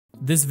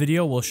This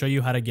video will show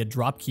you how to get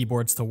drop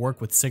keyboards to work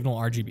with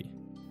SignalRGB.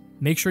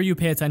 Make sure you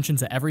pay attention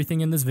to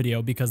everything in this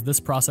video because this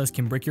process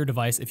can brick your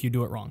device if you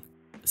do it wrong.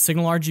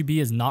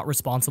 SignalRGB is not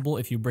responsible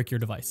if you brick your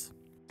device.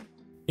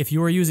 If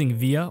you are using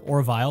VIA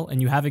or VILE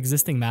and you have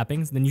existing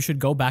mappings, then you should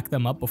go back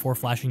them up before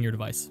flashing your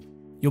device.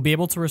 You'll be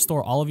able to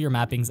restore all of your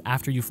mappings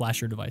after you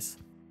flash your device.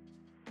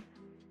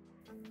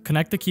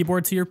 Connect the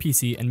keyboard to your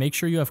PC and make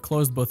sure you have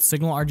closed both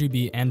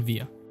SignalRGB and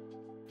VIA.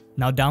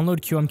 Now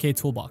download QMK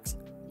Toolbox.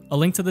 A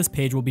link to this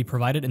page will be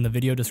provided in the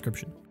video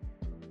description.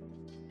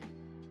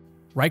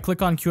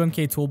 Right-click on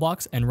QMK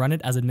Toolbox and run it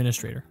as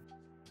administrator.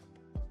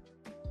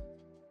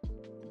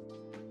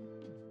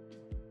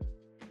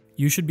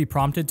 You should be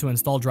prompted to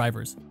install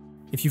drivers.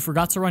 If you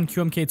forgot to run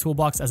QMK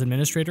Toolbox as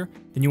administrator,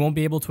 then you won't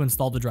be able to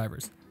install the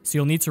drivers, so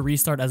you'll need to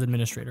restart as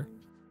administrator.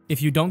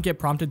 If you don't get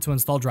prompted to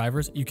install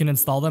drivers, you can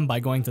install them by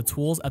going to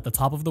Tools at the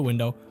top of the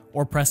window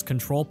or press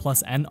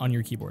Ctrl+N on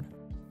your keyboard.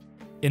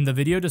 In the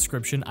video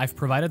description, I've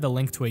provided the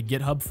link to a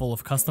GitHub full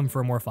of custom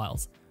firmware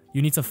files.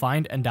 You need to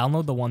find and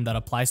download the one that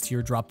applies to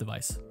your drop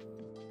device.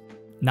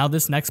 Now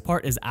this next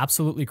part is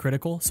absolutely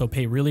critical, so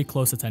pay really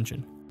close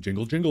attention.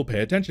 Jingle jingle,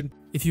 pay attention.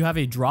 If you have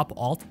a drop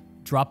alt,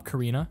 drop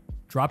Carina,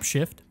 drop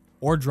shift,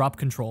 or drop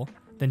control,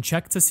 then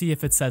check to see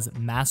if it says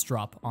mass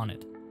drop on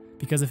it.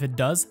 Because if it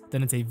does,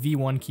 then it's a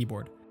V1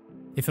 keyboard.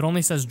 If it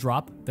only says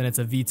drop, then it's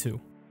a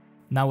V2.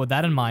 Now with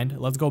that in mind,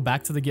 let's go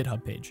back to the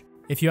GitHub page.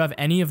 If you have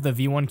any of the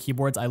V1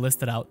 keyboards I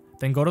listed out,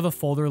 then go to the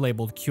folder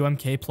labeled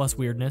QMK plus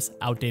weirdness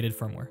outdated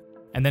firmware,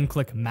 and then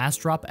click mass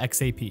drop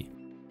XAP.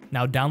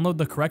 Now download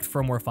the correct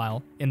firmware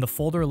file in the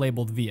folder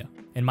labeled VIA.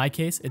 In my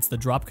case, it's the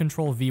drop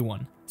control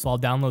V1, so I'll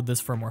download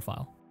this firmware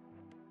file.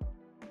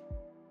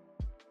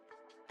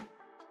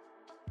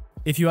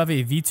 If you have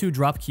a V2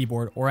 drop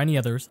keyboard or any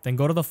others, then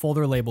go to the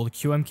folder labeled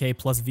QMK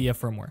plus VIA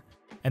firmware,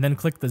 and then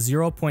click the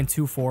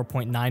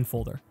 0.24.9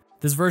 folder.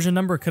 This version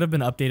number could have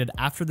been updated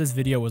after this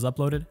video was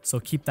uploaded, so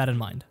keep that in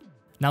mind.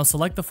 Now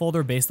select the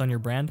folder based on your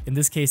brand. In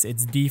this case,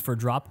 it's D for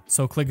drop,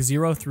 so click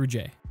 0 through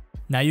J.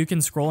 Now you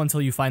can scroll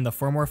until you find the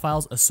firmware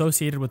files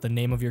associated with the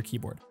name of your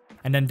keyboard,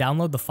 and then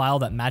download the file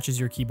that matches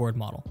your keyboard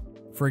model.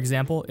 For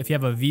example, if you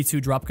have a V2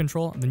 drop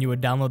control, then you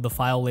would download the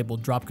file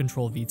labeled drop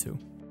control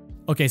V2.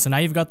 Okay, so now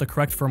you've got the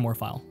correct firmware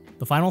file.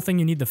 The final thing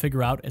you need to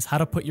figure out is how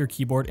to put your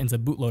keyboard into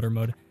bootloader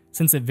mode,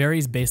 since it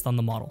varies based on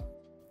the model.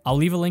 I'll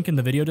leave a link in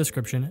the video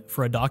description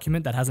for a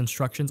document that has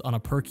instructions on a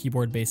per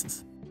keyboard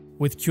basis.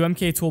 With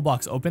QMK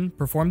Toolbox open,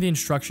 perform the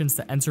instructions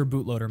to enter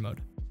bootloader mode.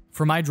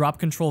 For my drop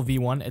control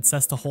V1, it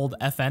says to hold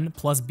FN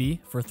plus B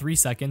for 3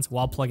 seconds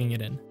while plugging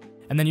it in.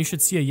 And then you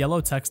should see a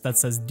yellow text that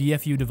says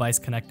DFU device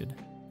connected.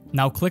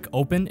 Now click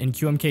open in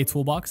QMK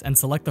Toolbox and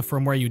select the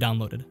firmware you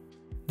downloaded.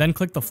 Then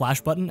click the flash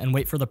button and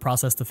wait for the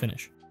process to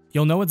finish.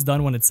 You'll know it's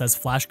done when it says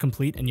flash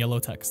complete in yellow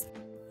text.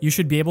 You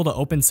should be able to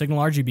open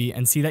SignalRGB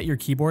and see that your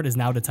keyboard is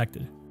now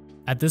detected.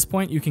 At this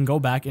point, you can go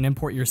back and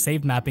import your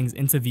saved mappings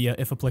into VIA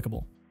if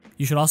applicable.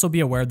 You should also be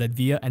aware that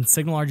VIA and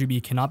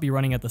SignalRGB cannot be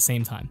running at the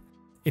same time.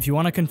 If you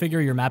want to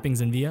configure your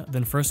mappings in VIA,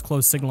 then first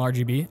close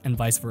SignalRGB and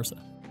vice versa.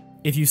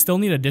 If you still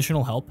need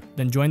additional help,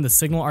 then join the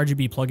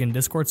SignalRGB plugin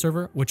Discord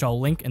server, which I'll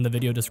link in the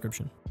video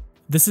description.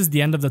 This is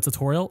the end of the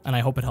tutorial, and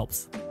I hope it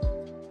helps.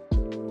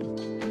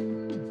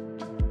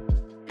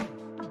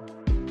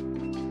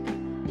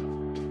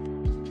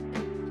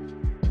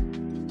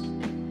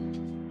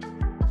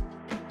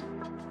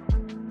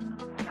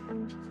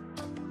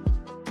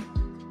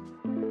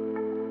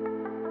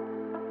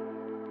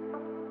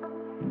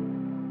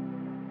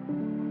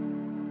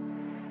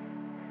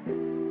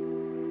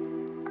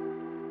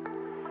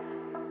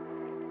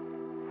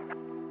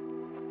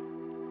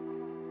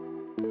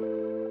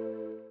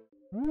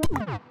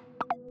 You